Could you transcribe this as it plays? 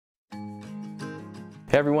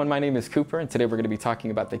Hey everyone, my name is Cooper, and today we're going to be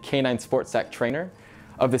talking about the K9 Sport Sack Trainer.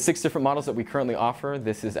 Of the 6 different models that we currently offer,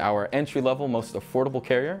 this is our entry-level, most affordable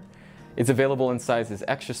carrier. It's available in sizes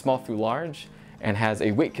extra small through large and has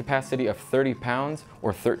a weight capacity of 30 pounds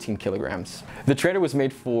or 13 kilograms. The trainer was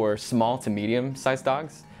made for small to medium-sized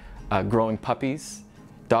dogs, growing puppies,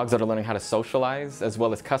 dogs that are learning how to socialize, as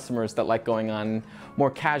well as customers that like going on more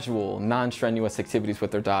casual, non-strenuous activities with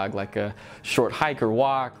their dog, like a short hike or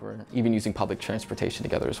walk, or even using public transportation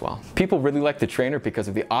together as well. People really like the trainer because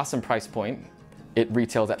of the awesome price point. It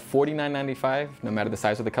retails at $49.95, no matter the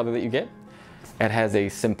size or the color that you get. It has a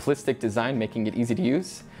simplistic design, making it easy to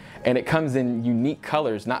use. And it comes in unique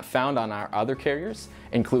colors not found on our other carriers,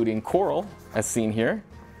 including coral, as seen here,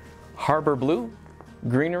 harbor blue,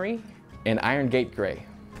 greenery, and iron gate gray.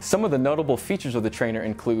 Some of the notable features of the trainer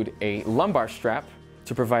include a lumbar strap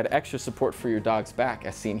to provide extra support for your dog's back,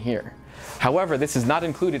 as seen here. However, this is not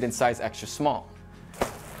included in size extra small.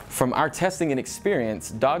 From our testing and experience,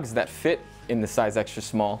 dogs that fit in the size extra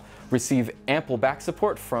small receive ample back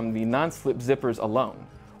support from the non-slip zippers alone,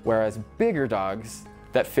 whereas bigger dogs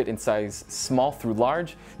that fit in size small through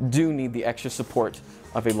large do need the extra support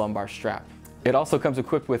of a lumbar strap. It also comes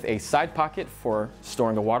equipped with a side pocket for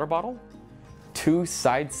storing a water bottle, 2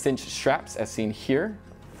 side cinch straps as seen here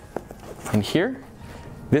and here.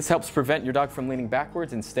 This helps prevent your dog from leaning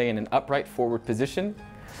backwards and stay in an upright forward position,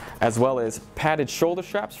 as well as padded shoulder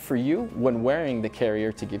straps for you when wearing the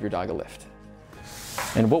carrier to give your dog a lift.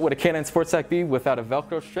 And what would a K9 Sport Sack be without a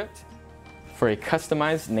Velcro strip for a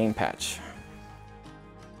customized name patch?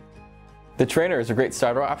 The trainer is a great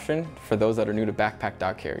starter option for those that are new to backpack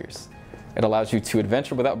dog carriers. It allows you to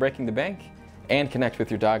adventure without breaking the bank and connect with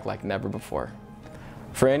your dog like never before.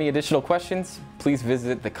 For any additional questions, please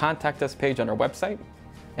visit the Contact Us page on our website,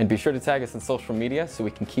 and be sure to tag us on social media so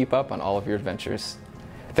we can keep up on all of your adventures.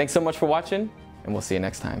 Thanks so much for watching, and we'll see you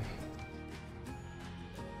next time.